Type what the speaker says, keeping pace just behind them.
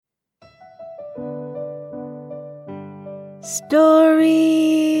Stories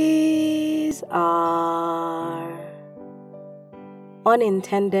are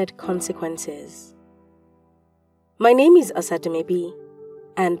unintended consequences. My name is Asadumebi,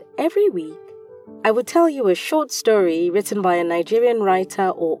 and every week I will tell you a short story written by a Nigerian writer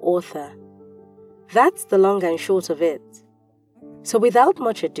or author. That's the long and short of it. So without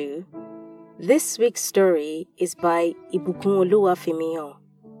much ado, this week's story is by Ibukun Oluwafemihan,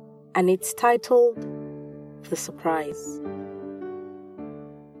 and it's titled The Surprise.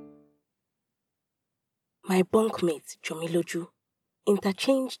 My bunkmate, Jomiloju,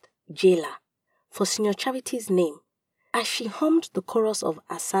 interchanged jailer for Senior Charity's name as she hummed the chorus of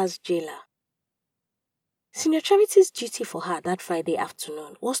Asa's jailer. Senior Charity's duty for her that Friday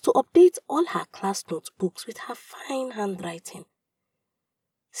afternoon was to update all her class notebooks with her fine handwriting.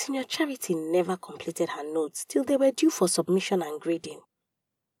 Senior Charity never completed her notes till they were due for submission and grading.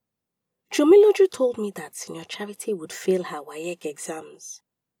 Jomiloju told me that Senior Charity would fail her WAEC exams.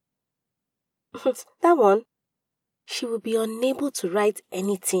 That one, she would be unable to write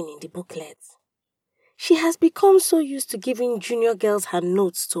anything in the booklet. She has become so used to giving junior girls her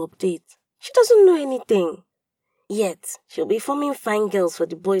notes to update. She doesn't know anything. Yet, she'll be forming fine girls for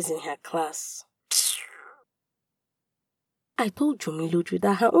the boys in her class. I told Jomiloju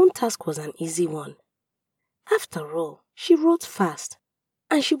that her own task was an easy one. After all, she wrote fast,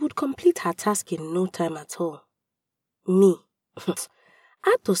 and she would complete her task in no time at all. Me, I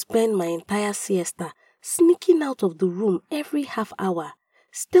had to spend my entire siesta sneaking out of the room every half hour,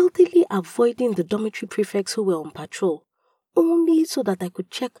 stealthily avoiding the dormitory prefects who were on patrol, only so that I could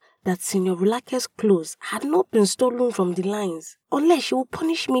check that Senior Rulake's clothes had not been stolen from the lines, unless she would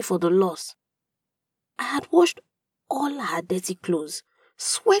punish me for the loss. I had washed all her dirty clothes,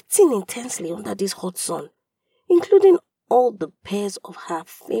 sweating intensely under this hot sun, including all the pairs of her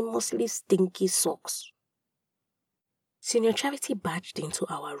famously stinky socks. Senior Charity barged into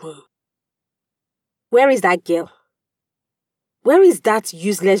our room. Where is that girl? Where is that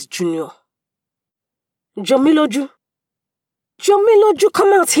useless junior? Jomiloju! Jomiloju,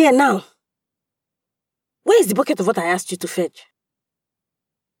 come out here now! Where is the bucket of what I asked you to fetch?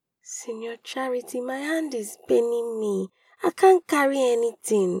 Senior Charity, my hand is paining me. I can't carry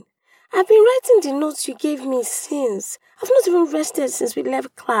anything. I've been writing the notes you gave me since. I've not even rested since we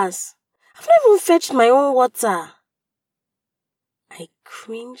left class. I've not even fetched my own water. I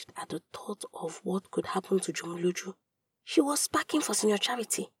cringed at the thought of what could happen to Jomiloju. She was sparking for Senior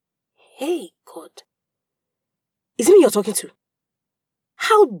Charity. Hey, God. Is it me you're talking to?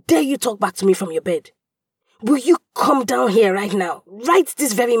 How dare you talk back to me from your bed? Will you come down here right now? Right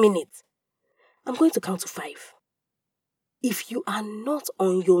this very minute. I'm going to count to 5. If you are not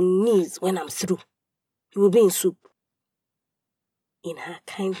on your knees when I'm through, you will be in soup. In her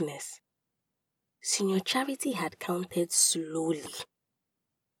kindness, Senior Charity had counted slowly.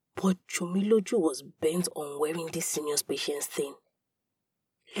 But Jomiloju was bent on wearing this senior's patience thing.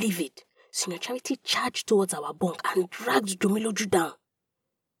 Livid, Senior Charity charged towards our bunk and dragged Jomiloju down.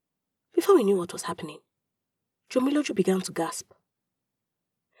 Before we knew what was happening, Jomiloju began to gasp.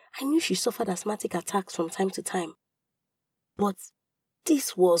 I knew she suffered asthmatic attacks from time to time, but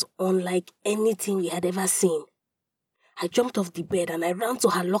this was unlike anything we had ever seen. I jumped off the bed and I ran to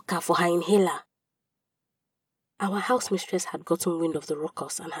her locker for her inhaler. Our house mistress had gotten wind of the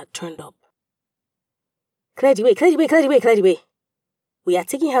ruckus and had turned up. Clear the way, clear the way, clear the way, clear the way. We are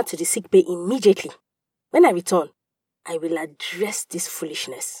taking her to the sick bay immediately. When I return, I will address this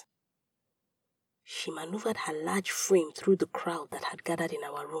foolishness. She maneuvered her large frame through the crowd that had gathered in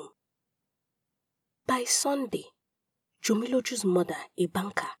our room. By Sunday, Jomiloju's mother, a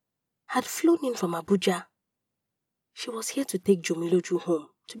banker, had flown in from Abuja. She was here to take Jomiloju home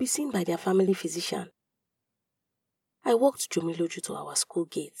to be seen by their family physician. I walked Jomiloju to our school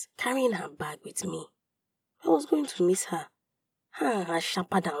gate, carrying her bag with me. I was going to miss her. Her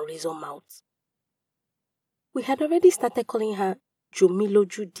sharper than razor mouth. We had already started calling her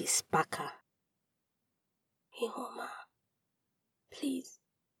Jomiloju the Sparker. Hey, Mama, please,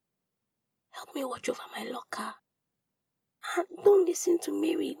 help me watch over my locker. And don't listen to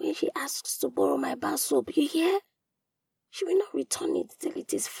Mary when she asks to borrow my bar soap, you hear? She will not return it till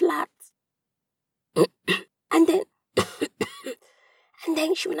it is flat. and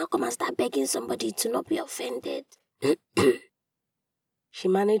then she will not come and start begging somebody to not be offended. She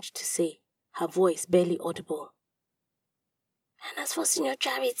managed to say, her voice barely audible. And as for Senior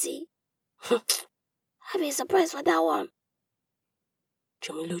Charity, have a surprise for that one.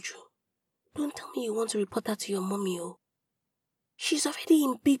 Jomiloju, don't tell me you want to report her to your mommy, oh. She's already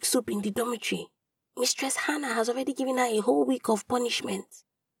in big soup in the dormitory. Mistress Hannah has already given her a whole week of punishment.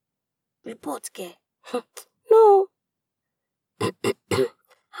 Report, Ke. No.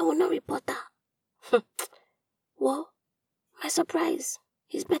 I will not report her. Well, my surprise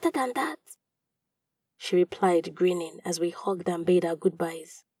is better than that, she replied, grinning as we hugged and bade our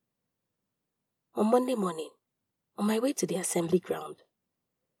goodbyes. On Monday morning, on my way to the assembly ground,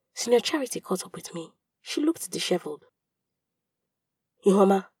 Senior Charity caught up with me. She looked disheveled.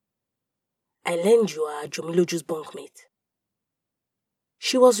 Ihoma, I learned you are Jomiloju's bunkmate.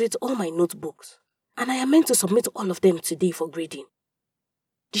 She was with all my notebooks, and I am meant to submit all of them today for grading.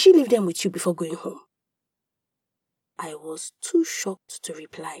 Did she leave them with you before going home? I was too shocked to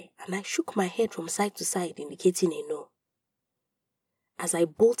reply, and I shook my head from side to side, indicating a no. As I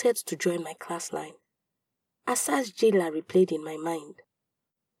bolted to join my class line, Asa's jailer replayed in my mind.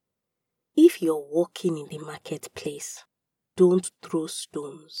 If you're walking in the marketplace, don't throw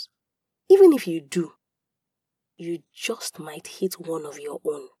stones. Even if you do, you just might hit one of your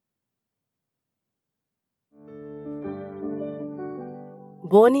own.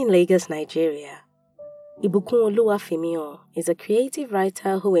 Born in Lagos, Nigeria, Ibukun Oluwafemion is a creative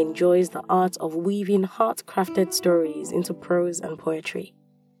writer who enjoys the art of weaving heart-crafted stories into prose and poetry.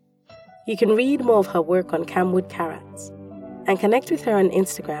 You can read more of her work on Camwood Carrots and connect with her on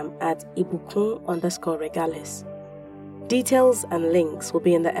Instagram at Ibukun_Regales. Details and links will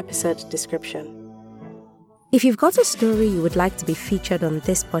be in the episode description. If you've got a story you would like to be featured on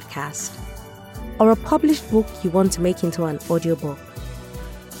this podcast, or a published book you want to make into an audiobook,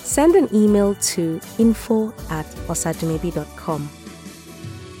 send an email to info@osadumebi.com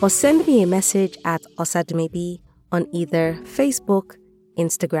or send me a message at Osadumebi on either Facebook,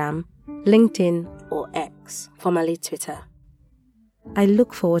 Instagram, LinkedIn, or X, formerly Twitter. I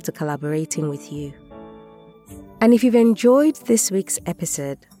look forward to collaborating with you. And if you've enjoyed this week's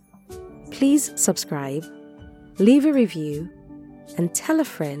episode, please subscribe, leave a review, and tell a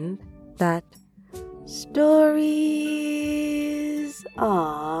friend that stories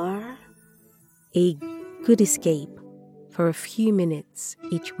are a good escape for a few minutes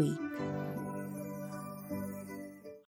each week.